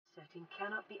setting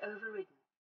cannot be overridden.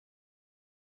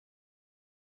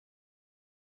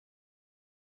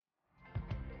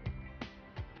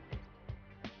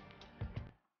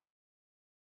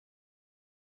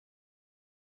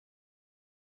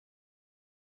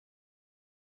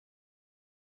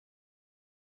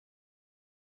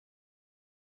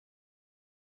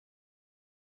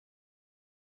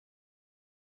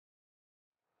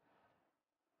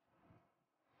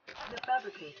 The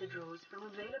fabricator draws from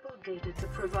available data to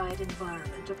provide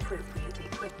environment-appropriate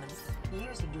equipment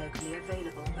using locally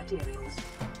available materials.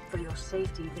 For your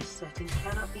safety, this setting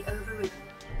cannot be overridden.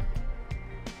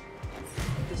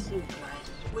 The Sea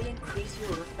Glide will increase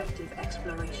your effective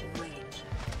exploration range.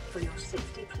 For your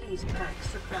safety, please pack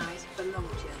supplies for long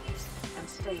journeys and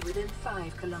stay within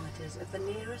 5 kilometers of the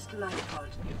nearest life pod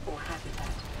or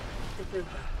habitat. The Builder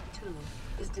tool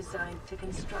is designed to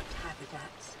construct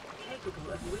habitats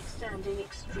capable of withstanding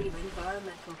extreme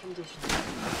environmental conditions.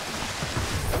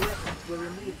 Weapons were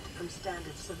removed from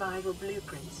standard survival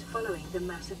blueprints following the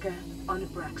massacre on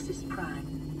Abraxas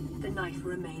Prime. The knife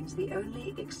remains the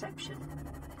only exception.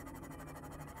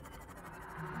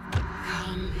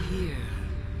 Come here,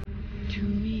 to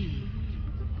me.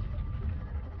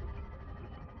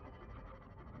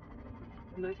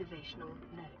 Motivational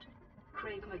note.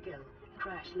 Craig McGill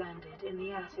crash-landed in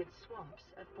the acid swamps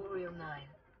of Boreal 9,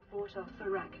 fought off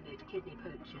arachnid kidney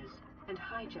poachers, and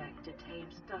hijacked a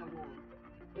tamed Star War.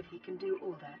 If he can do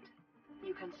all that,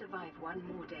 you can survive one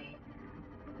more day.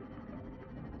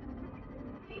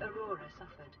 The Aurora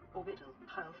suffered orbital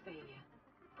hull failure.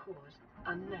 Cause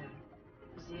unknown.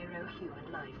 0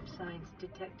 human life signs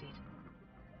detected.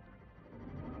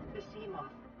 The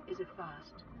Seamoth is a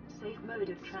fast, safe mode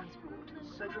of transport,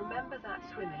 but remember that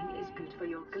swimming is good for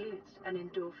your glutes and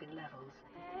endorphin levels.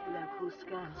 Local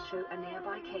scans show a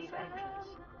nearby cave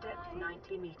entrance, depth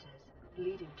 90 meters,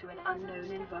 leading to an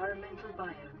unknown environmental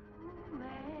biome.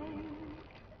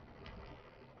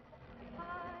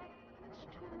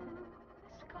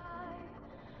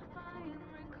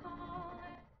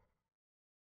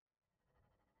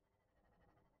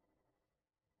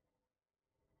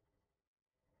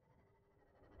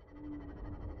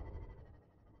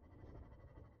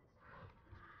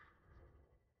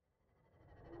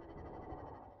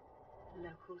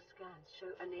 Local scans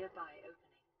show a nearby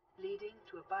opening, leading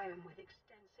to a biome with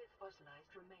extensive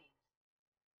fossilized remains.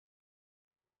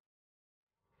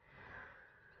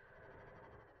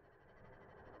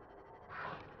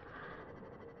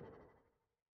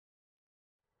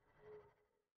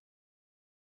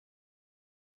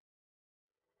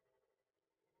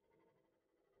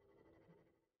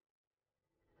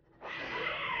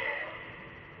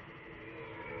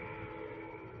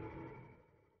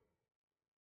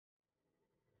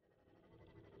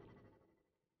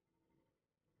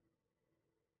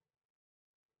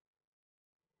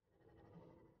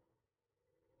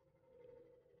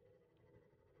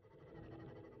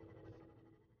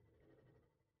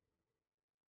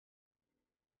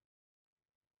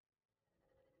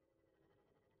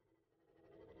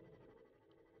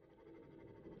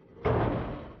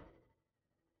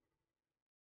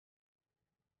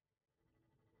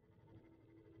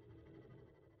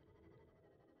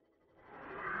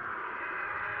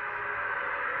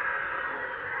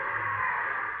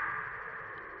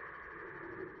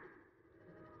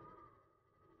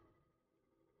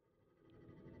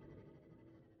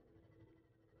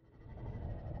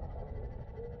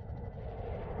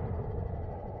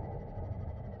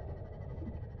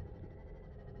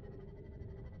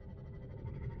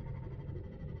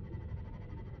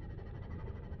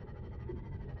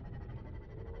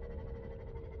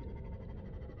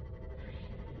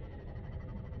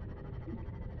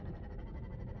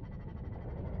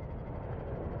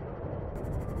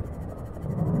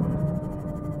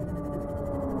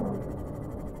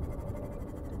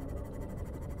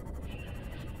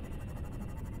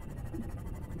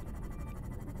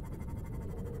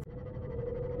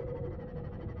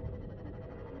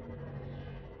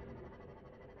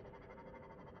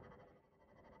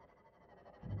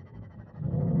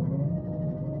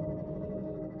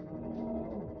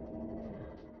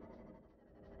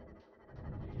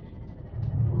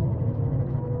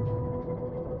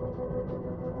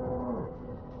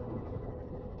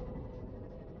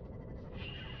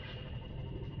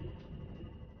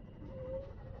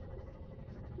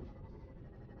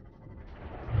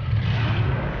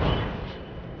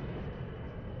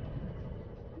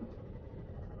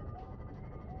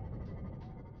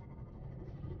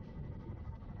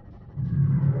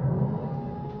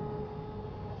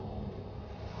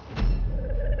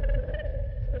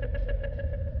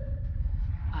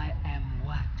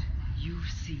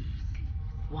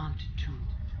 want to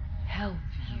help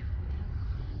you.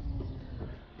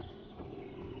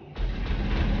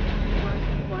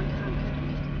 100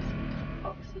 meters.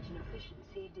 Oxygen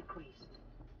efficiency decreased.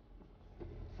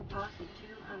 Passing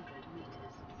 200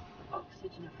 meters.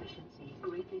 Oxygen efficiency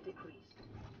greatly decreased.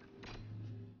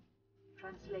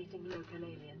 Translating local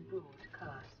alien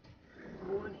broadcast.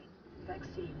 Warning.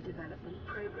 Vaccine development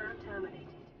program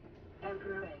terminated.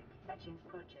 Emperor egg hatching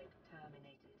project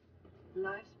terminated.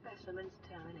 Live specimens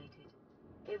terminated.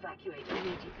 Evacuate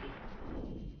immediately.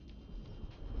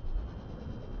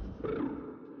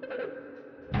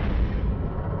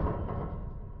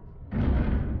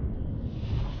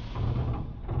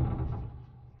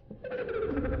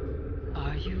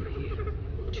 Are you here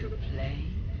to play?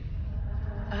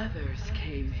 Others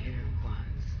came here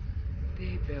once.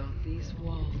 They built these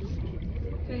walls.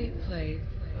 They played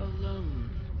alone.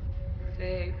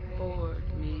 They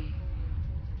bored me.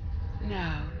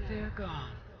 Now they're gone.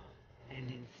 And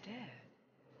instead,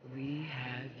 we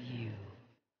have you.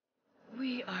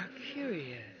 We are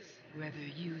curious whether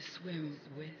you swim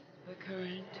with the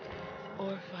current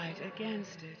or fight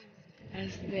against it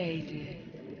as they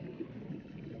did.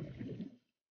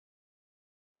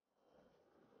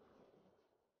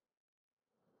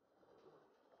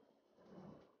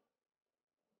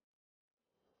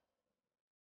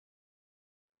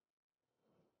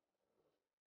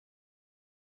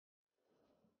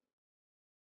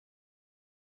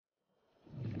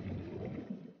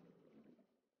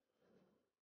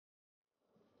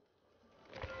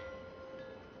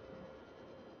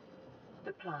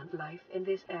 The plant life in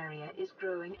this area is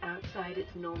growing outside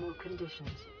its normal conditions.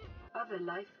 Other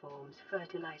life forms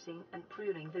fertilizing and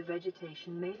pruning the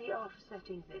vegetation may be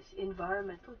offsetting this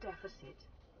environmental deficit.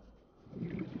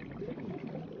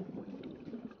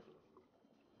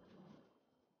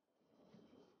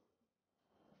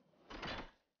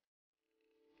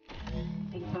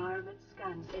 Environment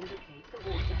scans indicate the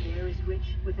water here is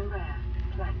rich with a rare,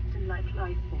 plankton-like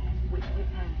life form which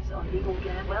depends on the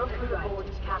organic light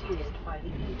produced by the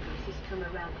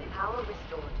ecosystem around it. Power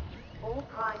restored. All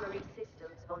primary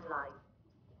systems online.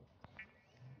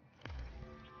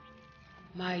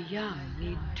 My young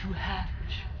need to hatch,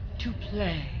 to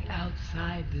play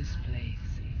outside this place.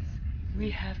 We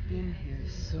have been here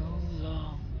so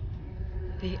long.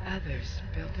 The others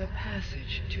built a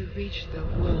passage to reach the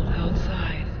world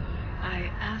outside. I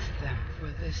asked them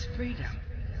for this freedom,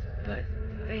 but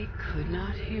they could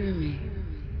not hear me.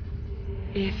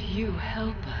 If you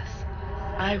help us,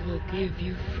 I will give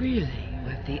you freely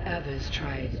what the others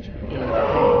tried in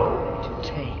vain to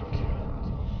take.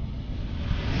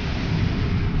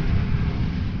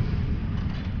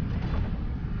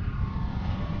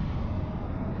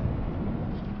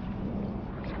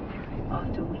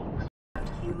 After weeks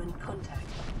without human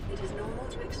contact, it is normal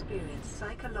to experience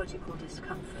psychological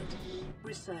discomfort.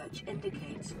 Research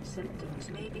indicates symptoms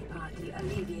may be partly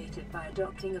alleviated by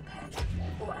adopting a pet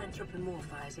or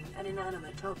anthropomorphizing an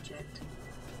inanimate object.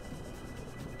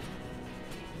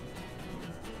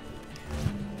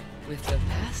 With the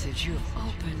passage you've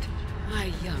opened, my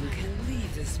young can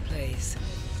leave this place.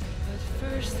 But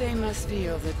first they must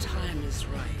feel the time is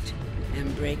right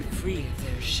and break free of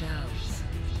their shells.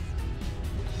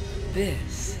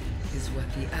 This is what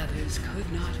the others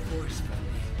could not force from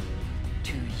me.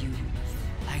 To you,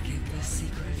 I give the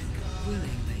secret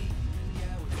willingly.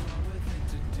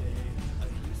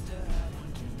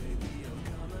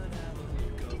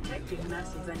 Detecting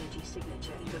massive energy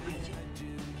signature in the region.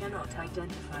 Cannot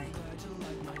identify.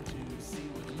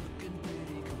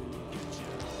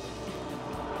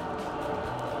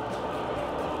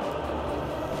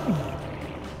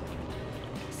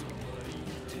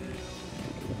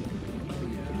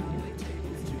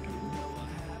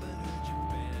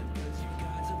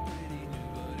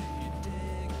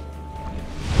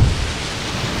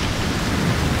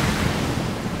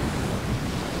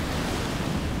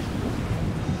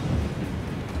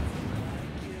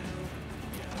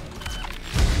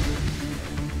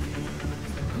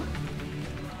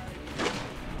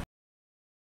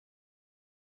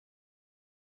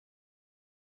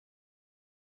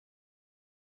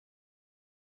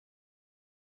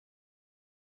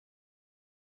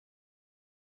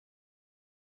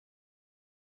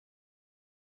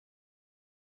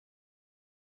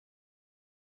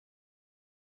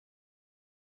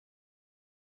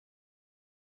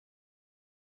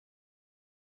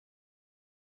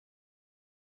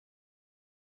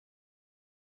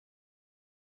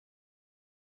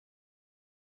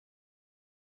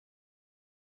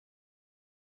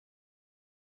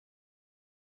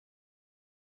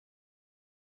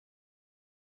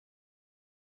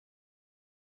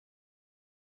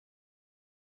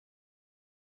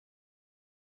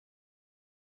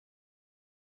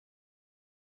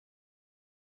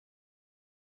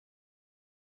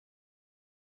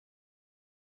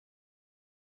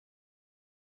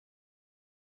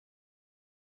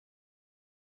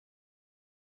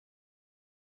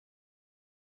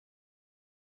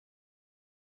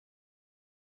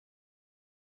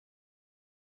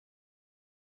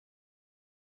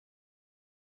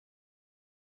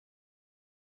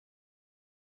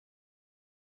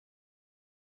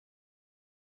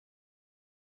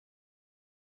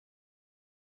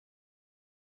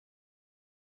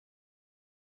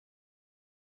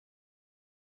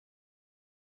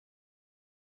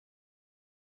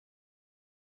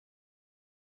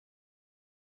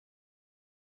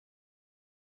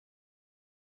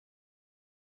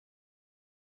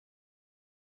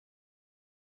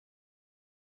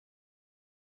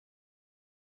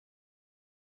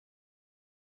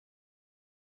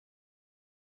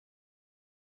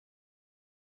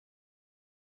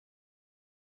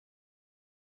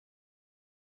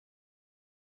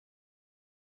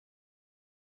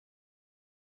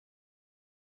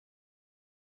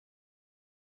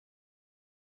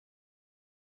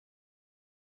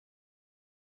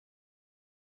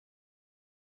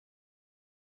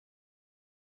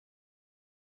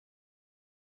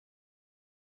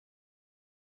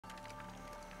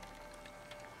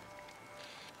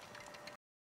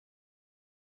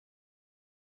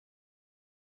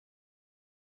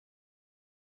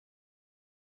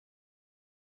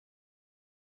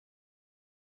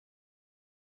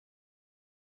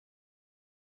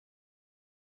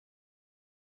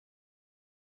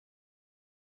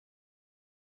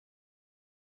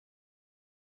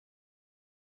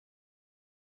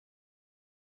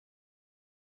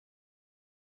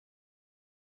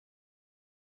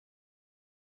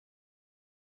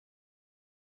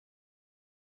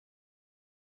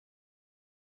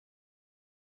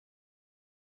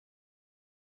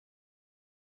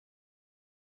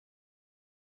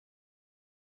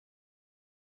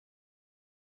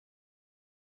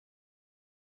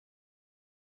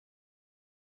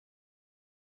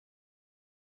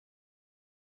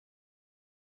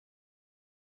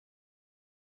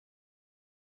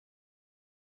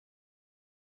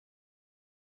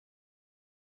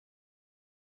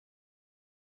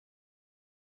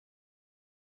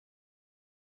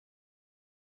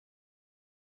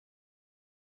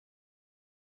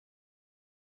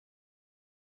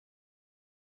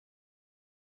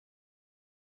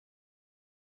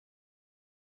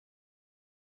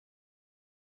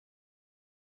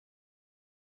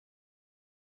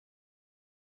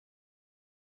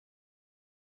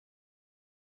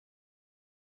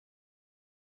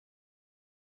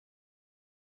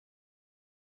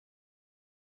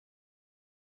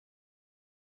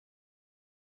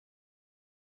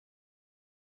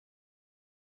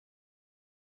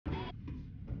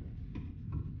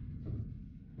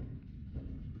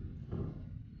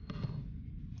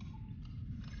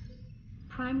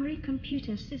 primary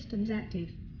computer systems active.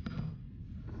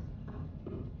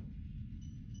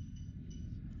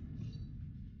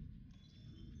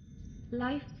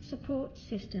 Life support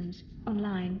systems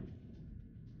online.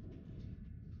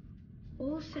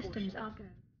 All systems are go.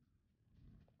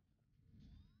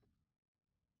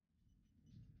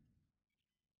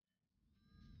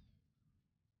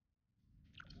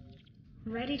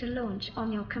 Ready to launch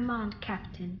on your command,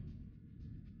 Captain.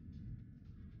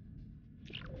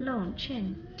 Launch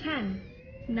in 10,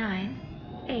 9,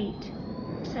 8,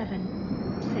 7,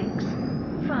 6,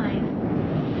 5,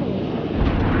 4,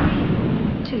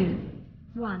 3, 2,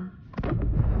 1.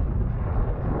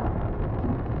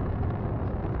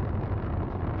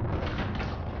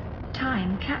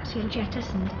 Time capsule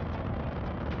jettisoned.